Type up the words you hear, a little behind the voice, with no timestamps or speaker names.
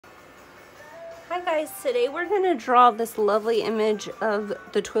Hi guys, today we're going to draw this lovely image of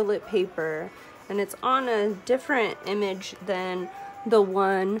the toilet paper, and it's on a different image than the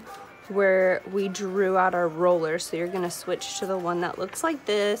one where we drew out our roller. So you're going to switch to the one that looks like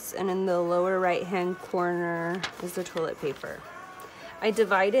this, and in the lower right hand corner is the toilet paper. I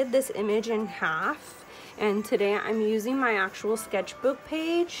divided this image in half, and today I'm using my actual sketchbook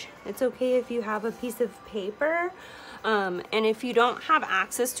page. It's okay if you have a piece of paper. And if you don't have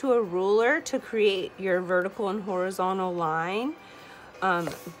access to a ruler to create your vertical and horizontal line,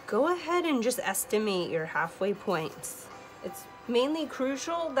 go ahead and just estimate your halfway points. It's mainly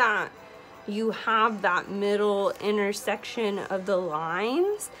crucial that you have that middle intersection of the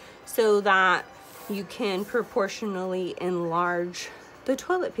lines so that you can proportionally enlarge the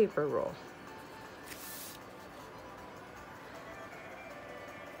toilet paper roll.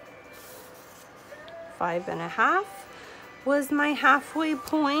 Five and a half was my halfway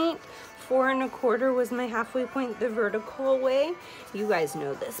point. 4 1/4 was my halfway point the vertical way. You guys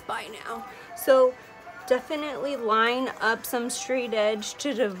know this by now. So definitely line up some straight edge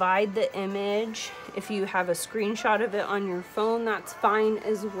to divide the image. If you have a screenshot of it on your phone, that's fine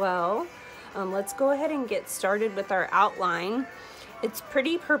as well. Let's go ahead and get started with our outline. It's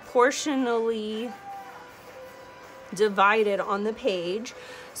pretty proportionally divided on the page,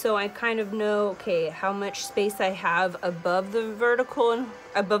 so I kind of know, okay, how much space I have above the vertical and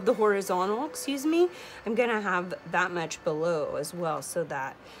above the horizontal, excuse me. I'm gonna have that much below as well so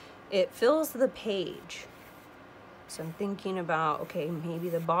that it fills the page. So I'm thinking about, okay, maybe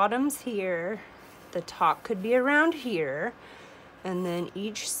the bottom's here, the top could be around here, and then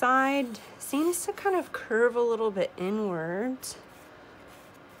each side seems to kind of curve a little bit inwards.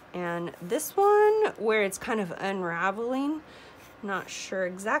 And this one, where it's kind of unraveling, not sure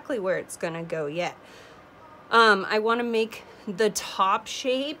exactly where it's gonna go yet. I wanna make the top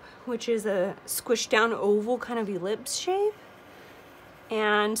shape, which is a squished down oval kind of ellipse shape.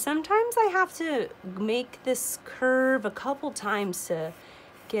 And sometimes I have to make this curve a couple times to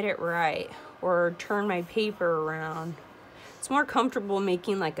get it right, or turn my paper around. It's more comfortable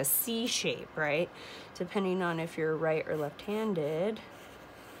making like a C shape, right? Depending on if you're right or left-handed.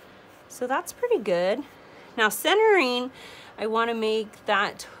 So that's pretty good. Now centering, I want to make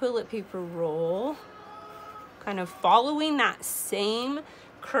that toilet paper roll kind of following that same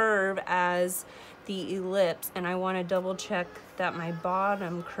curve as the ellipse, and I want to double check that my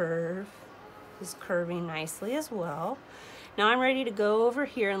bottom curve is curving nicely as well. Now I'm ready to go over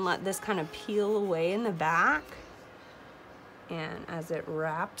here and let this kind of peel away in the back. And as it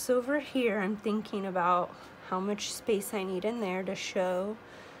wraps over here, I'm thinking about how much space I need in there to show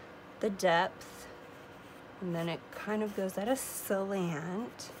the depth, and then it kind of goes at a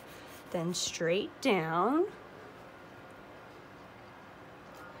slant, then straight down.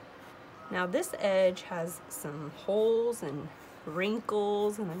 Now this edge has some holes and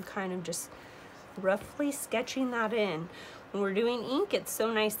wrinkles, and I'm kind of just roughly sketching that in. When we're doing ink, it's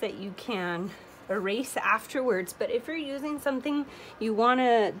so nice that you can erase afterwards, but if you're using something, you want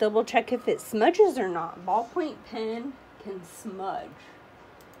to double check if it smudges or not. Ballpoint pen can smudge.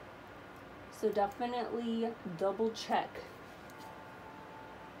 So definitely double check.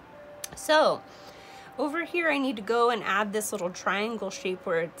 So over here I need to go and add this little triangle shape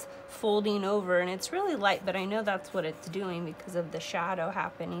where it's folding over, and it's really light, but I know that's what it's doing because of the shadow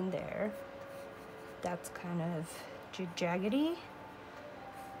happening there. That's kind of jaggedy.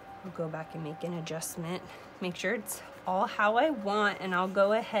 I'll go back and make an adjustment. Make sure it's all how I want, and I'll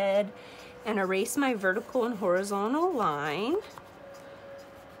go ahead and erase my vertical and horizontal line.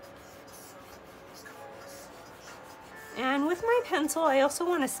 And with my pencil, I also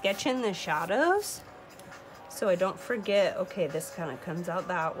want to sketch in the shadows so I don't forget, okay, this kind of comes out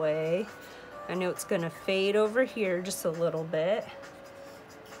that way. I know it's going to fade over here just a little bit.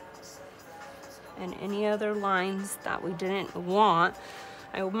 And any other lines that we didn't want,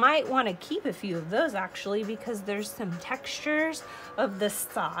 I might want to keep a few of those actually, because there's some textures of the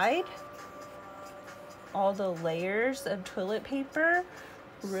side. All the layers of toilet paper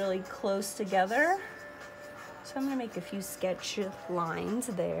really close together. So I'm going to make a few sketch lines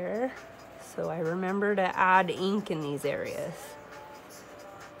there so I remember to add ink in these areas.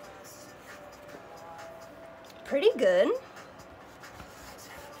 Pretty good.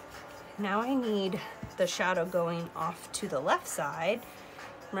 Now I need the shadow going off to the left side.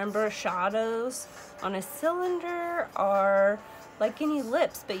 Remember, shadows on a cylinder are like an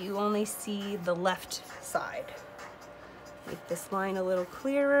ellipse, but you only see the left side. Make this line a little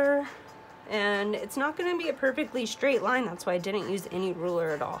clearer. And it's not going to be a perfectly straight line. That's why I didn't use any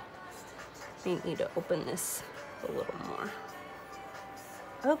ruler at all. I need to open this a little more.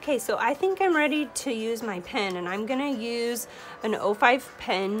 Okay, so I think I'm ready to use my pen, and I'm gonna use an 05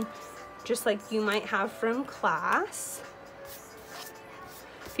 pen, just like you might have from class.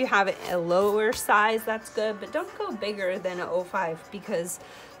 If you have a lower size, that's good, but don't go bigger than an 05 because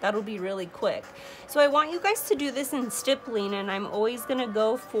that'll be really quick. So I want you guys to do this in stippling, and I'm always gonna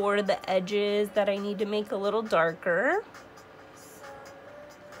go for the edges that I need to make a little darker.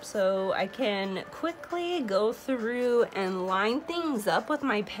 So I can quickly go through and line things up with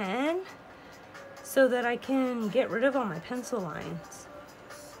my pen so that I can get rid of all my pencil lines.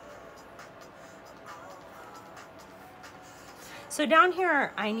 So down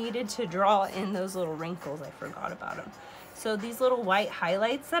here, I needed to draw in those little wrinkles. I forgot about them. So these little white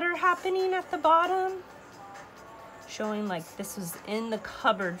highlights that are happening at the bottom, showing like this was in the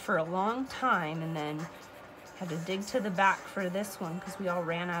cupboard for a long time, and then had to dig to the back for this one because we all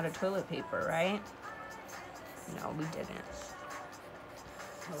ran out of toilet paper, right? No, we didn't.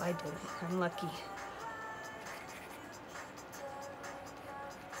 Well, I didn't. I'm lucky.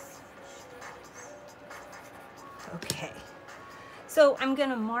 Okay. So I'm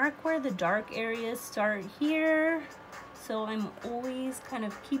gonna mark where the dark areas start here. So I'm always kind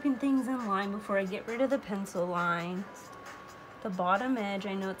of keeping things in line before I get rid of the pencil lines. The bottom edge,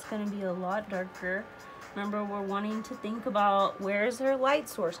 I know it's gonna be a lot darker. Remember, we're wanting to think about where is their light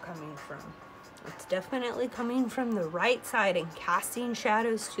source coming from. It's definitely coming from the right side and casting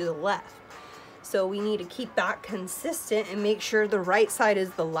shadows to the left. So we need to keep that consistent and make sure the right side is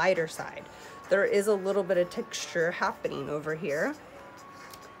the lighter side. There is a little bit of texture happening over here,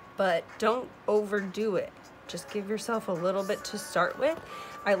 but don't overdo it. Just give yourself a little bit to start with.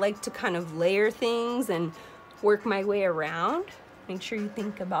 I like to kind of layer things and work my way around. Make sure you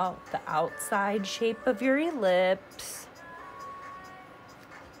think about the outside shape of your ellipse.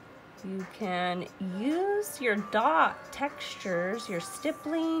 You can use your dot textures, your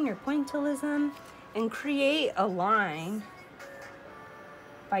stippling, your pointillism, and create a line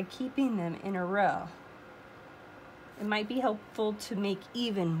by keeping them in a row. It might be helpful to make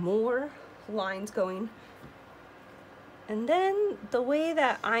even more lines going. And then the way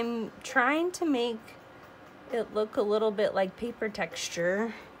that I'm trying to make it look a little bit like paper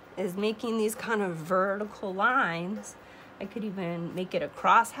texture is making these kind of vertical lines. I could even make it a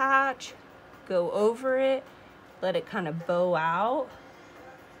crosshatch, go over it, let it kind of bow out.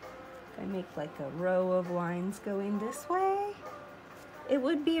 If I make like a row of lines going this way, it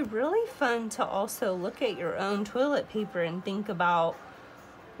would be really fun to also look at your own toilet paper and think about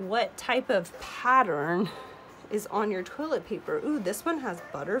what type of pattern is on your toilet paper. Ooh, this one has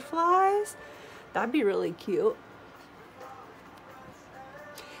butterflies. That'd be really cute.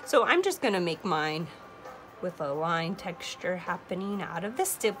 So I'm just gonna make mine with a line texture happening out of the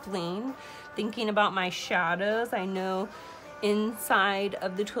stippling. Thinking about my shadows, I know inside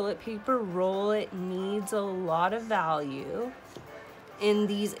of the toilet paper roll, it needs a lot of value. In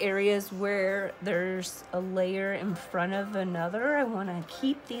these areas where there's a layer in front of another, I wanna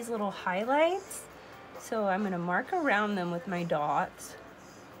keep these little highlights. So I'm gonna mark around them with my dots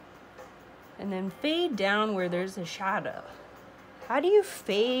and then fade down where there's a shadow. How do you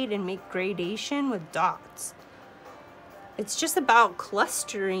fade and make gradation with dots? It's just about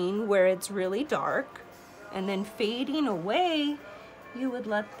clustering where it's really dark and then fading away, you would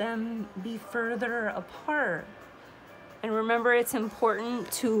let them be further apart. And remember, it's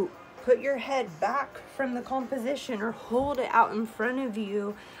important to put your head back from the composition or hold it out in front of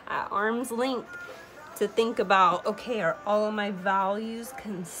you at arm's length to think about, okay, are all of my values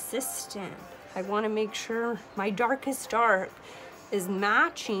consistent? I want to make sure my darkest dark is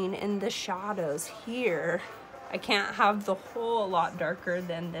matching in the shadows here. I can't have the whole a lot darker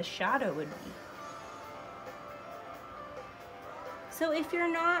than the shadow would be. So if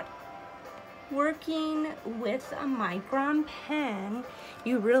you're not working with a micron pen,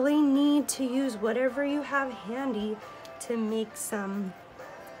 you really need to use whatever you have handy to make some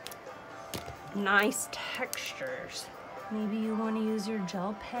nice textures. Maybe you want to use your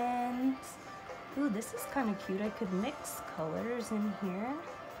gel pens. Ooh, this is kind of cute. I could mix colors in here.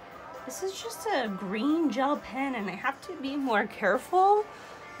 This is just a green gel pen, and I have to be more careful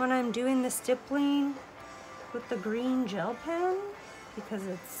when I'm doing the stippling with the green gel pen because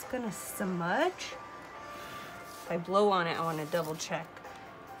it's gonna smudge. If I blow on it, I want to double check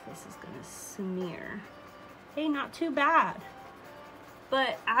if this is gonna smear. Hey, not too bad.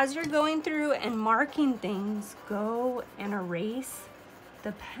 But as you're going through and marking things, go and erase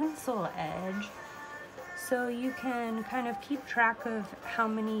the pencil edge so you can kind of keep track of how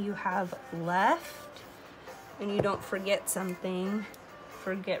many you have left and you don't forget something,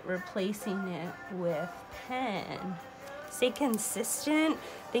 forget replacing it with pen. Stay consistent.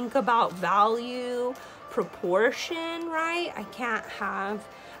 Think about value, proportion, right? I can't have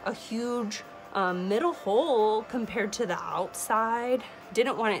a huge middle hole compared to the outside.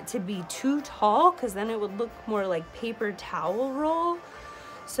 Didn't want it to be too tall because then it would look more like paper towel roll.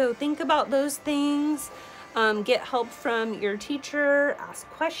 So think about those things. Get help from your teacher, ask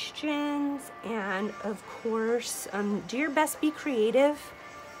questions, and of course, do your best, be creative.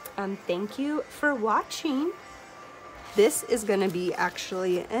 Thank you for watching. This is going to be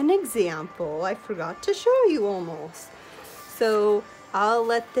actually an example. I forgot to show you almost. So I'll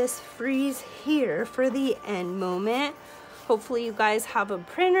let this freeze here for the end moment. Hopefully you guys have a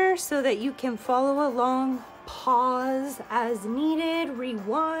printer so that you can follow along, pause as needed,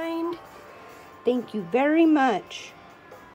 rewind. Thank you very much.